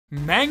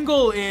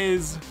Mangle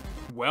is...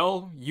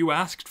 well, you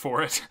asked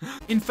for it.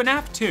 In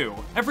FNAF 2,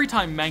 every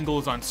time Mangle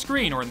is on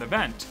screen or in the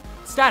vent,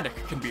 static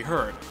can be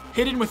heard.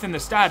 Hidden within the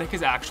static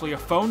is actually a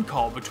phone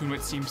call between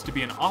what seems to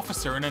be an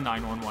officer and a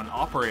 911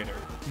 operator.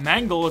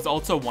 Mangle is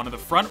also one of the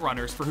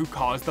frontrunners for who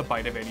caused the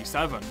bite of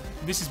 87.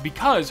 This is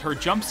because her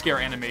jump scare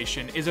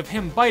animation is of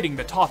him biting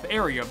the top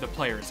area of the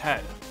player's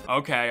head.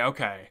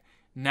 Okay.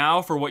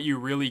 Now for what you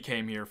really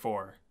came here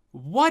for.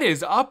 What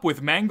is up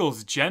with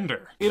Mangle's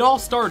gender? It all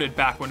started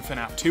back when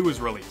FNAF 2 was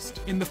released.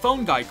 In the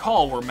phone guy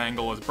call where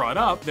Mangle is brought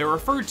up, they're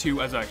referred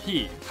to as a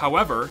he.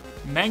 However,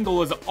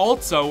 Mangle is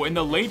also in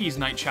the Ladies'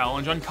 Night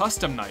Challenge on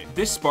Custom Night.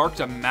 This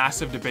sparked a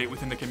massive debate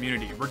within the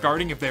community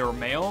regarding if they were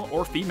male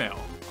or female.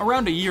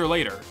 Around a year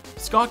later,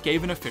 Scott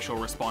gave an official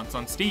response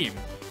on Steam,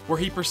 where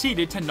he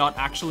proceeded to not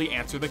actually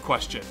answer the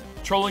question,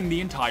 trolling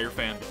the entire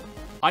fandom.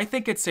 I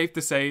think it's safe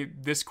to say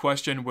this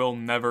question will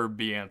never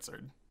be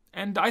answered.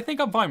 And I think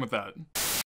I'm fine with that.